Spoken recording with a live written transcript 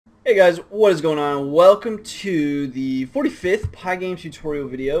Hey guys, what is going on? Welcome to the 45th Pygame tutorial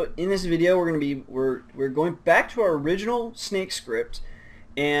video. In this video, we're going back to our original Snake script,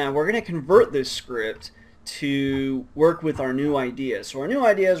 and we're going to convert this script to work with our new idea. So our new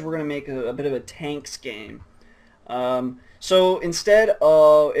idea is we're going to make a bit of a tanks game. So instead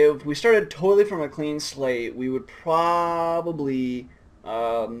of, if we started totally from a clean slate, we would probably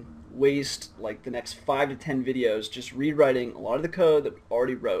waste like the next 5 to 10 videos just rewriting a lot of the code that we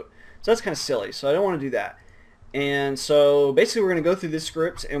already wrote. So that's kind of silly, so I don't want to do that. And so basically we're going to go through this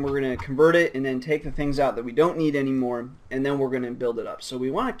script and we're going to convert it and then take the things out that we don't need anymore, and then we're going to build it up. So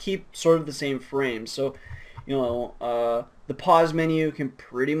we want to keep sort of the same frame. So the pause menu can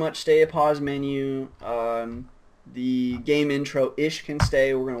pretty much stay a pause menu. The game intro-ish can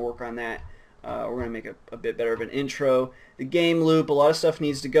stay. We're going to work on that. We're going to make a bit better of an intro. The game loop, a lot of stuff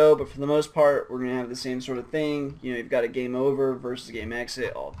needs to go, but for the most part, we're going to have the same sort of thing. You know, you've got a game over versus a game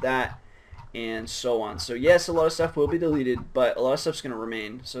exit, all of that, and so on. So yes, a lot of stuff will be deleted, but a lot of stuff's going to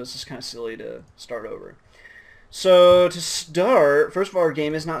remain. So it's just kind of silly to start over. So to start, first of all, our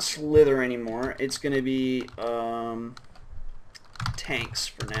game is not Slither anymore. It's going to be tanks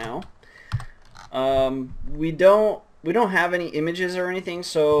for now. We don't have any images or anything,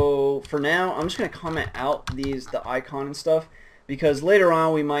 so for now I'm just going to comment out the icon and stuff, because later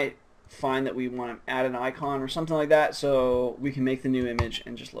on we might find that we want to add an icon or something like that, so we can make the new image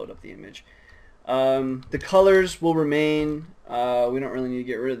and just load up the image. The colors will remain. We don't really need to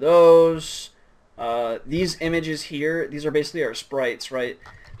get rid of those. These images here, these are basically our sprites, right?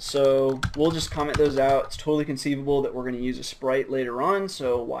 So we'll just comment those out. It's totally conceivable that we're going to use a sprite later on,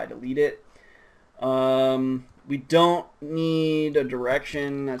 so why delete it? We don't need a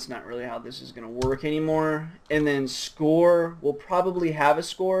direction. That's not really how this is going to work anymore. And then score, we'll probably have a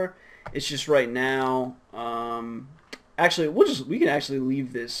score. It's just right now, actually we can actually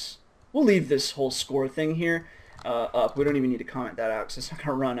leave this. We'll leave this whole score thing here up. We don't even need to comment that out because it's not going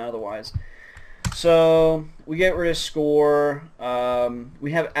to run otherwise. So we get rid of score.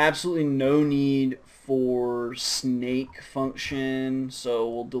 We have absolutely no need for snake function, so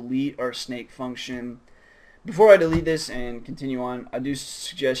we'll delete our snake function. Before I delete this and continue on, I do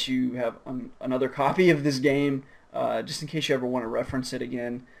suggest you have another copy of this game, just in case you ever want to reference it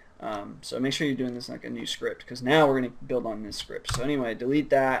again. So make sure you're doing this like a new script, because now we're going to build on this script. So anyway, delete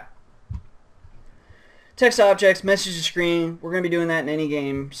that. Text objects, message to screen, we're going to be doing that in any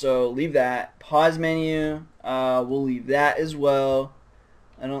game, so leave that. Pause menu, we'll leave that as well.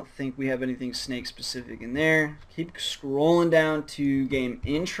 I don't think we have anything snake specific in there. Keep scrolling down to game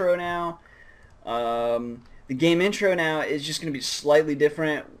intro now. The game intro now is just going to be slightly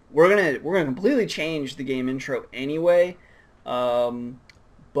different. We're gonna completely change the game intro anyway,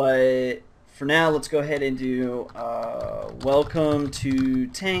 but for now, let's go ahead and do welcome to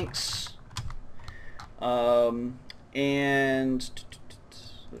tanks. And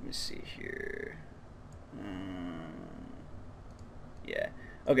let me see here. Yeah.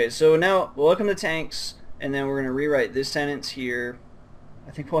 Okay, so now welcome to tanks, and then we're going to rewrite this sentence here.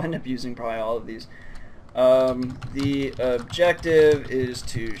 I think we'll end up using probably all of these. The objective is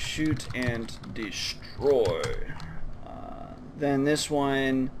to shoot and destroy. Then this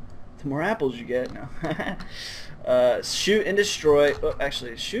one, the more apples you get. No. Shoot and destroy. Oh,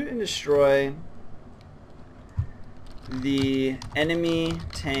 actually, shoot and destroy the enemy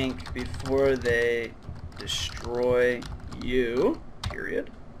tank before they destroy you.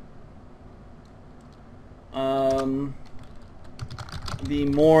 Period. The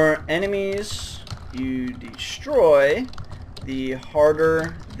more enemies you destroy, the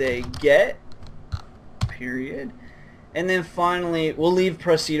harder they get. Period. And then finally, we'll leave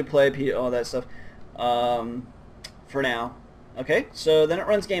proceed to play, all that stuff, for now. Okay, so then it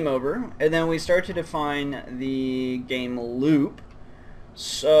runs game over, and then we start to define the game loop.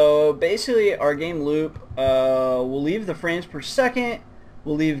 So basically our game loop, we'll leave the frames per second,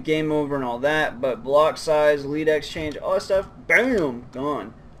 we'll leave game over and all that, but block size, lead exchange, all that stuff, boom,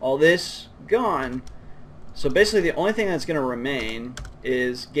 gone. All this, gone. So basically the only thing that's going to remain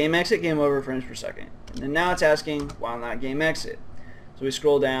is game exit, game over, frames per second. And then now it's asking, why not game exit? So we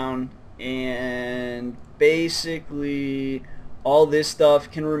scroll down, and basically all this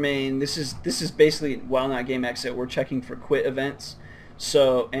stuff can remain. This is basically while not game exit. We're checking for quit events,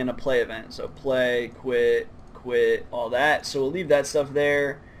 so, and a play event. So play, quit, all that. So we'll leave that stuff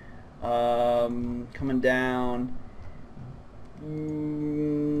there. Coming down,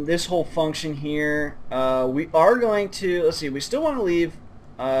 this whole function here, we are going to, let's see, we still want to leave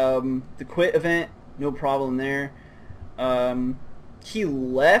the quit event, no problem there. Key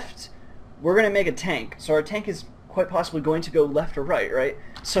left, we're going to make a tank. So our tank is quite possibly going to go left or right, right?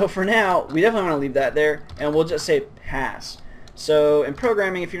 So for now, we definitely want to leave that there, and we'll just say pass. So in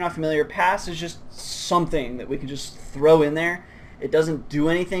programming, if you're not familiar, pass is just something that we can just throw in there. It doesn't do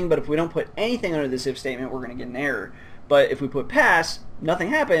anything, but if we don't put anything under this if statement, we're going to get an error. But if we put pass, nothing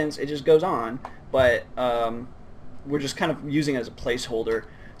happens, it just goes on, but we're just kind of using it as a placeholder.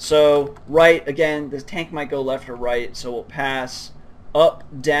 So right, again, the tank might go left or right, so we'll pass up,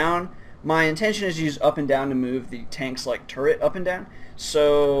 down. My intention is to use up and down to move the tank's like turret up and down.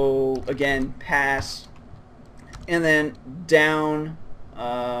 So again, pass, and then down,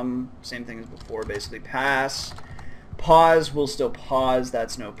 same thing as before, basically pass. Pause, we'll still pause,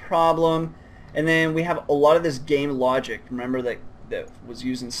 that's no problem. And then we have a lot of this game logic, remember that was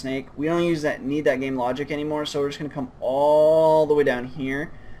used in Snake. We don't need that game logic anymore, so we're just going to come all the way down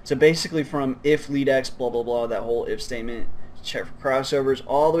here. So basically from if lead x, blah blah blah, that whole if statement, check for crossovers,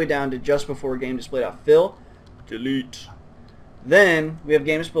 all the way down to just before game display.fill, delete. Then we have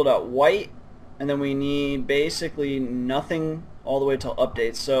game display.white, and then we need basically nothing all the way till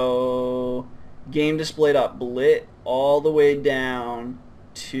update. So game display.blit all the way down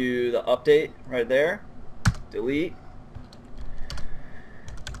to the update right there, delete.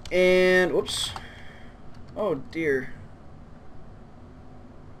 And whoops, oh dear.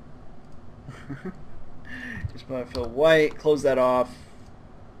 Display.fill white, close that off,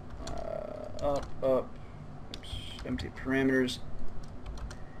 up, oops, empty parameters,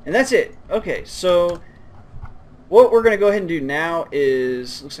 and that's it. Okay, so what we're going to go ahead and do now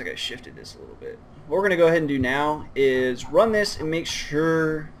is, looks like I shifted this a little bit. What we're going to go ahead and do now is run this and make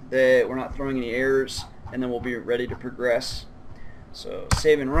sure that we're not throwing any errors, and then we'll be ready to progress. So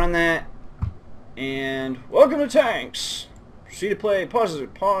save and run that, and welcome to tanks. C to play, pause,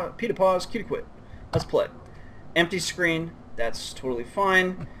 P to pause, Q to quit. Let's play. Empty screen, that's totally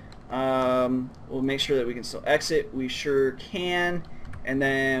fine. We'll make sure that we can still exit. We sure can. And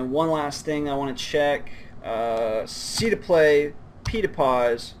then one last thing I want to check. C to play, P to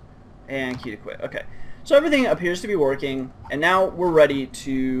pause, and Q to quit. Okay, so everything appears to be working, and now we're ready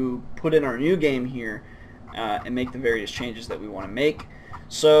to put in our new game here and make the various changes that we want to make.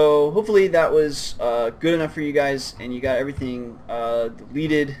 So hopefully that was good enough for you guys, and you got everything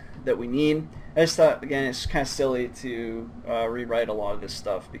deleted that we need. I just thought, again, it's kind of silly to rewrite a lot of this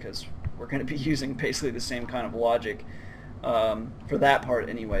stuff because we're going to be using basically the same kind of logic for that part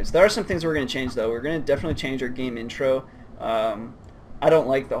anyways. There are some things we're going to change though. We're going to definitely change our game intro. I don't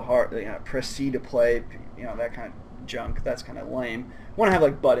like the hard, press C to play, that kind of junk. That's kind of lame. I want to have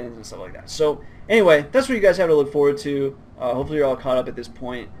like buttons and stuff like that. So anyway, that's what you guys have to look forward to. Hopefully you're all caught up at this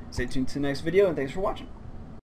point. Stay tuned to the next video, and thanks for watching.